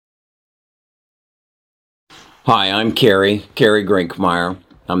Hi, I'm Kerry Grinkmeyer.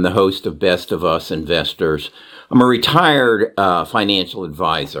 I'm the host of Best of Us Investors. I'm a retired financial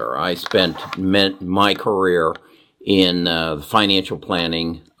advisor. I spent my career in financial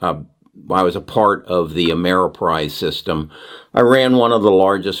planning. I was a part of the Ameriprise system. I ran one of the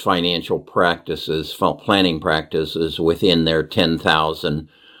largest financial planning practices within their 10,000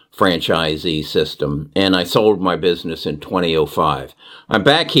 franchisee system, and I sold my business in 2005. I'm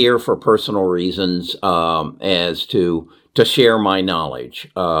back here for personal reasons, as to share my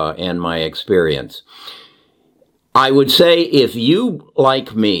knowledge and my experience. I would say if you,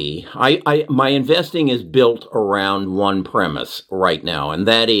 like me, my investing is built around one premise right now, and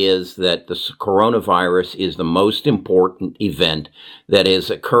that is that the coronavirus is the most important event that has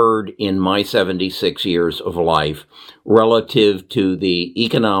occurred in my 76 years of life relative to the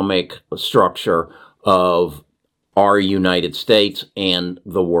economic structure of our United States and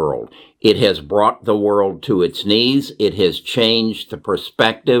the world. It has brought the world to its knees. It has changed the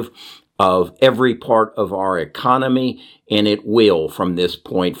perspective of every part of our economy, and it will from this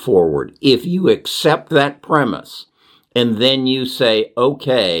point forward. If you accept that premise, and then you say,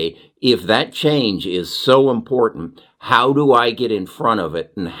 okay, if that change is so important, how do I get in front of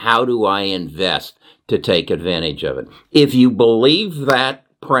it, and how do I invest to take advantage of it? If you believe that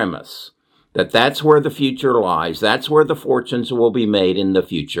premise, that's where the future lies, that's where the fortunes will be made in the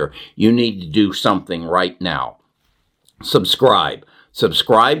future, you need to do something right now. Subscribe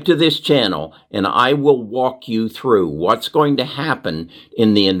to this channel, and I will walk you through what's going to happen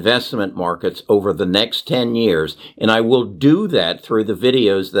in the investment markets over the next 10 years. And I will do that through the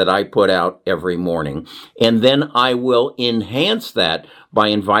videos that I put out every morning. And then I will enhance that by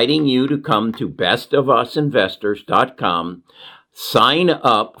inviting you to come to bestofusinvestors.com, sign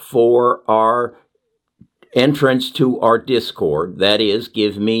up for our entrance to our Discord. That is,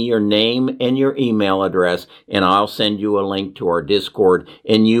 give me your name and your email address, and I'll send you a link to our Discord,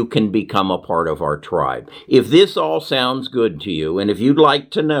 and you can become a part of our tribe. If this all sounds good to you, and if you'd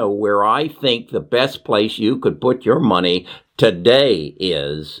like to know where I think the best place you could put your money today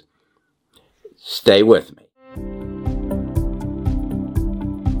is, stay with me.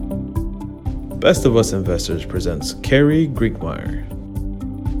 Best of Us Investors presents Kerry Grinkmeyer.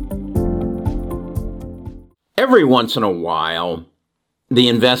 Every once in a while, the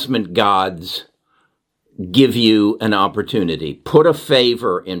investment gods give you an opportunity, put a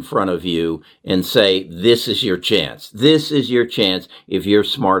favor in front of you and say, this is your chance. This is your chance if you're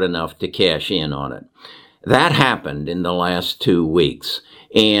smart enough to cash in on it. That happened in the last 2 weeks.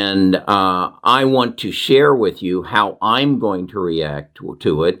 And I want to share with you how I'm going to react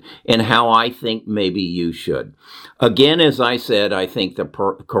to it and how I think maybe you should. Again, as I said, I think the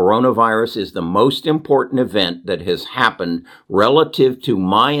coronavirus is the most important event that has happened relative to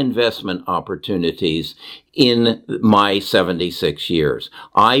my investment opportunities in my 76 years.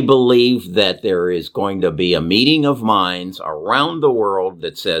 I believe that there is going to be a meeting of minds around the world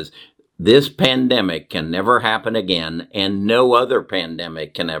that says, this pandemic can never happen again, and no other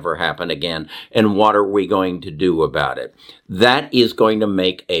pandemic can ever happen again. And what are we going to do about it? That is going to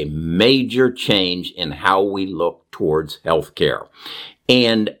make a major change in how we look towards healthcare.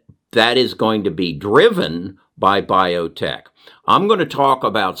 And that is going to be driven by biotech. I'm going to talk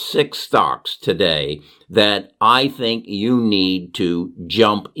about 6 stocks today that I think you need to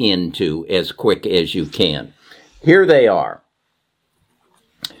jump into as quick as you can. Here they are.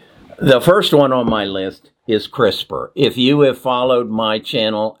 The first one on my list is CRISPR. If you have followed my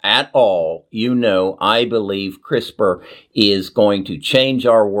channel at all, you know I believe CRISPR is going to change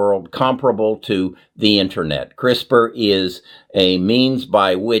our world comparable to the internet. CRISPR is a means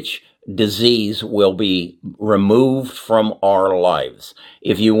by which disease will be removed from our lives.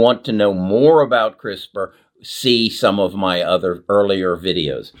 If you want to know more about CRISPR, see some of my other earlier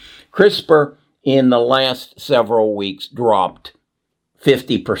videos. CRISPR in the last several weeks dropped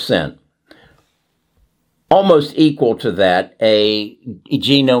 50%. Almost equal to that, a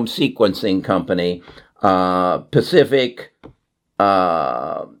genome sequencing company, Pacific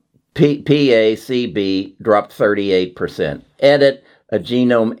PACB, dropped 38%. Edit, a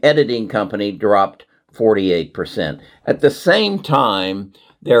genome editing company, dropped 48%. At the same time,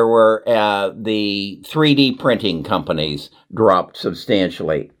 there were the 3D printing companies dropped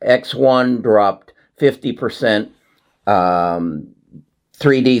substantially. X1 dropped 50%.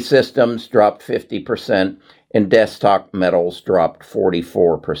 3D Systems dropped 50%, and Desktop Metals dropped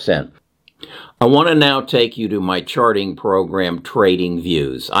 44%. I want to now take you to my charting program, Trading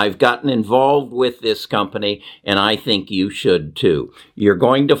Views. I've gotten involved with this company, and I think you should too. You're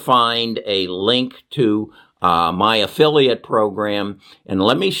going to find a link to my affiliate program, and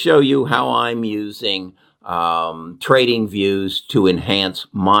let me show you how I'm using trading views to enhance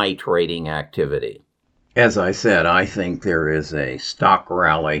my trading activity. As I said, I think there is a stock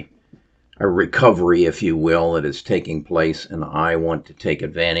rally, a recovery, if you will, that is taking place, and I want to take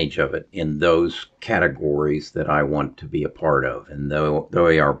advantage of it in those categories that I want to be a part of. And though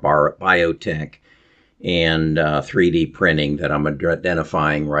they are biotech and 3D printing that I'm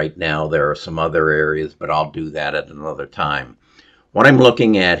identifying right now, there are some other areas, but I'll do that at another time. What I'm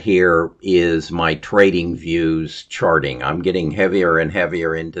looking at here is my trading views charting. I'm getting heavier and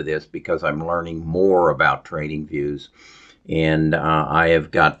heavier into this because I'm learning more about trading views, and I have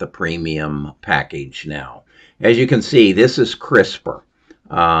got the premium package now. As you can see, this is CRISPR.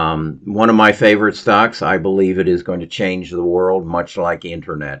 One of my favorite stocks. I believe it is going to change the world, much like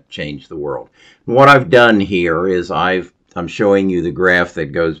internet changed the world. What I've done here is I'm showing you the graph that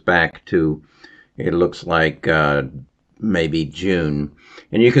goes back to, it looks like maybe June.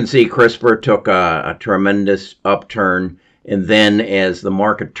 And you can see CRISPR took a tremendous upturn. And then as the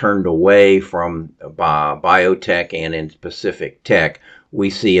market turned away from biotech and in specific tech,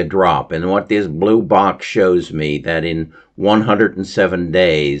 we see a drop. And what this blue box shows me, that in 107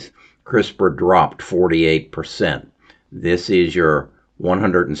 days, CRISPR dropped 48%. This is your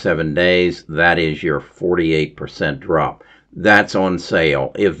 107 days. That is your 48% drop. That's on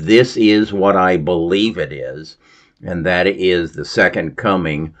sale. If this is what I believe it is, and that is the second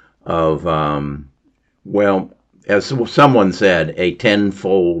coming of, as someone said, a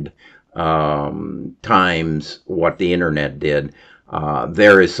tenfold times what the internet did.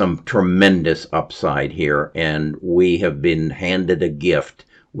 There is some tremendous upside here, and we have been handed a gift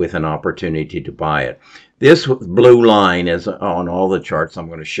with an opportunity to buy it. This blue line is on all the charts I'm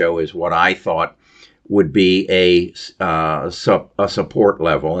going to show is what I thought would be a support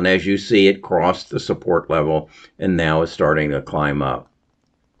level. And as you see, it crossed the support level and now is starting to climb up.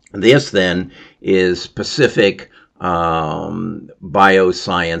 This then is Pacific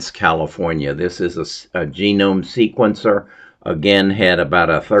Bioscience California. This is a genome sequencer. Again, had about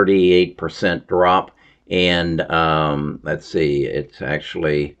a 38% drop. And let's see, it's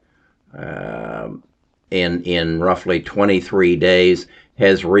actually in roughly 23 days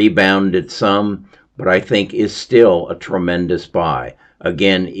has rebounded some, but I think is still a tremendous buy.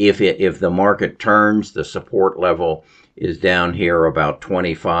 Again, if the market turns, the support level is down here about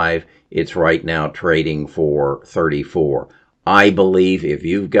 25. It's right now trading for 34. I believe if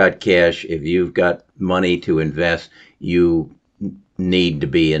you've got cash, if you've got money to invest, you need to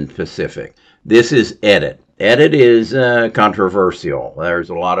be in Pacific. This is Edit. Edit is controversial.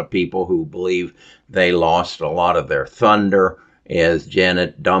 There's a lot of people who believe they lost a lot of their thunder as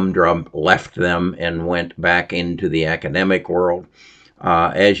Janet Dumdrum left them and went back into the academic world.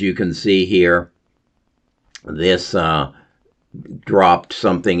 As you can see here, this dropped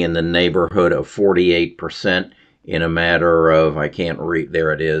something in the neighborhood of 48% in a matter of, I can't read,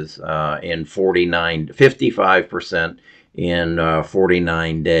 there it is, in 55% in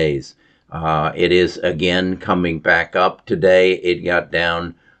 49 days. It is again coming back up today. It got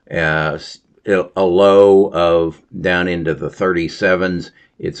down a low of down into the 37s.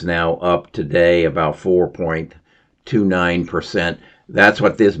 It's now up today about 4.29%. That's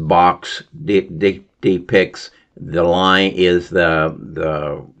what this box depicts. The line is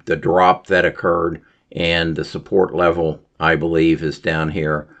the drop that occurred, and the support level, I believe, is down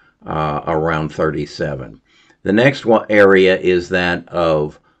here around 37. The next one area is that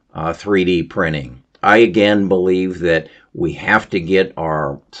of 3D printing. I again believe that we have to get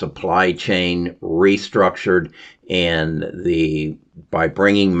our supply chain restructured, and by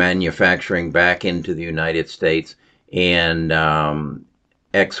bringing manufacturing back into the United States, and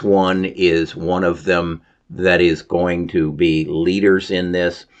X1 is one of them that is going to be leaders in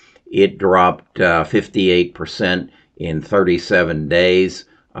this. It dropped 58% in 37 days,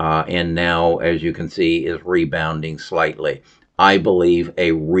 and now, as you can see, is rebounding slightly. I believe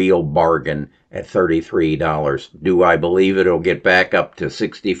a real bargain at $33. Do I believe it'll get back up to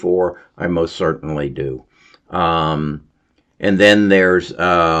 64? I most certainly do. And then there's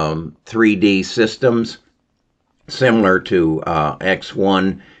 3D Systems, similar to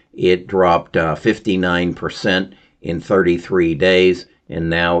X1. It dropped 59% in 33 days and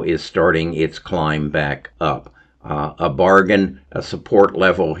now is starting its climb back up. A bargain, a support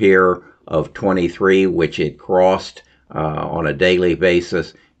level here of 23, which it crossed on a daily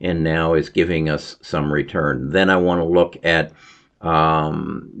basis, and now is giving us some return. Then I want to look at,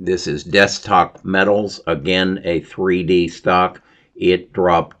 this is Desktop Metals, again a 3D stock. It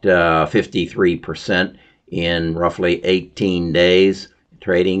dropped 53% in roughly 18 days,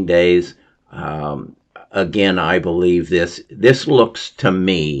 trading days. Again, I believe this looks to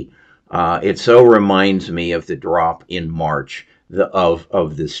me It so reminds me of the drop in March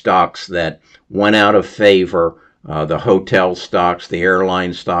of the stocks that went out of favor, the hotel stocks, the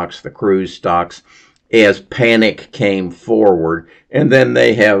airline stocks, the cruise stocks, as panic came forward, and then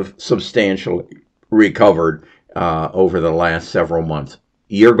they have substantially recovered over the last several months.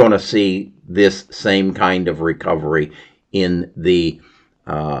 You're going to see this same kind of recovery in the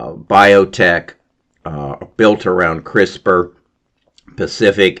biotech built around CRISPR,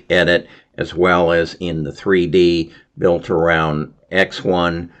 Pacific Edit, as well as in the 3D built around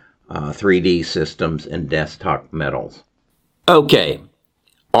X1, 3D systems, and Desktop Metals. Okay,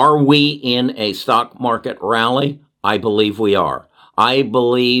 are we in a stock market rally? I believe we are. I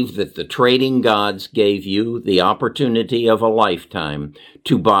believe that the trading gods gave you the opportunity of a lifetime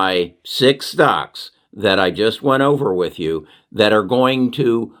to buy 6 stocks that I just went over with you that are going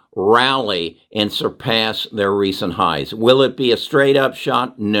to rally and surpass their recent highs. Will it be a straight up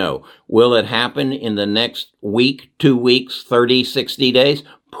shot? No. Will it happen in the next week, 2 weeks, 30, 60 days?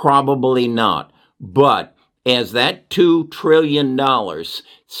 Probably not. But as that $2 trillion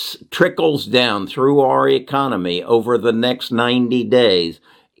trickles down through our economy over the next 90 days,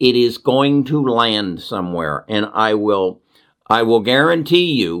 it is going to land somewhere. And I will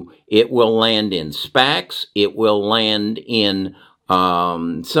guarantee you it will land in SPACs. It will land in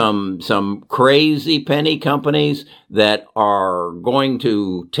some crazy penny companies that are going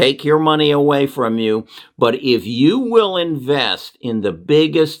to take your money away from you. But if you will invest in the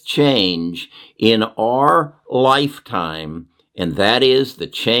biggest change in our lifetime, and that is the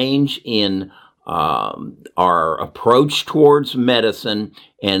change in our approach towards medicine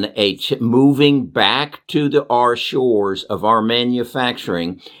and moving back to our shores of our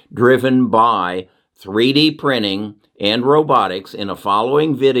manufacturing, driven by 3D printing and robotics. In a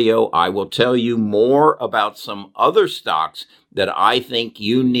following video, I will tell you more about some other stocks that I think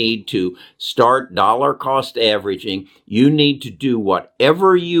you need to start dollar cost averaging. You need to do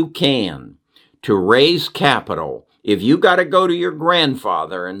whatever you can to raise capital. If you got to go to your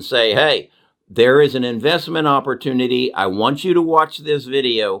grandfather and say, hey, there is an investment opportunity, I want you to watch this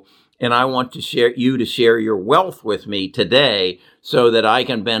video, and I want to share your wealth with me today so that I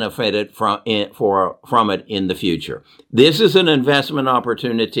can benefit from it in the future. This is an investment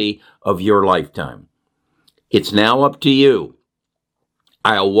opportunity of your lifetime. It's now up to you.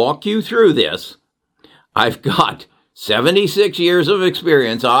 I'll walk you through this. I've got 76 years of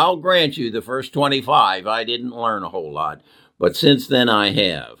experience. I'll grant you the first 25, I didn't learn a whole lot, but since then I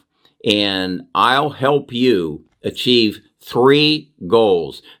have. And I'll help you achieve 3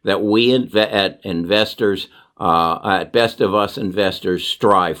 goals that we at investors, at Best of Us Investors,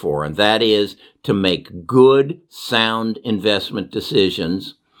 strive for. And that is to make good, sound investment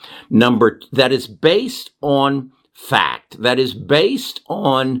decisions. That is based on fact, that is based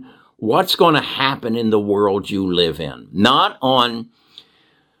on what's going to happen in the world you live in, not on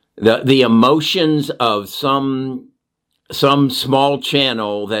the emotions of some small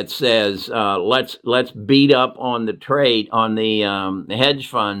channel that says let's beat up on the trade on the hedge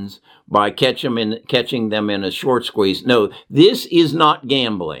funds by catching them in a short squeeze. No, this is not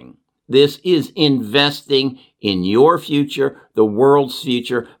gambling. This is investing in your future, the world's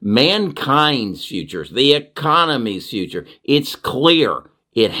future, mankind's future, the economy's future. It's clear.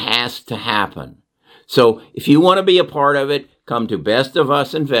 It has to happen. So if you want to be a part of it, come to Best of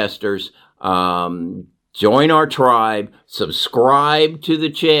Us Investors. Join our tribe, subscribe to the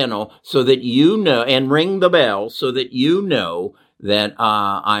channel so that you know, and ring the bell so that you know that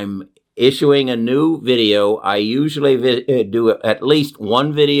I'm issuing a new video. I usually do at least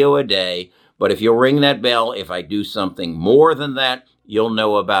 1 video a day, but if you'll ring that bell, if I do something more than that, you'll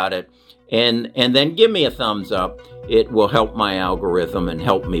know about it. And then give me a thumbs up. It will help my algorithm and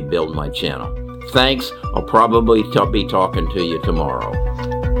help me build my channel. Thanks. I'll probably be talking to you tomorrow.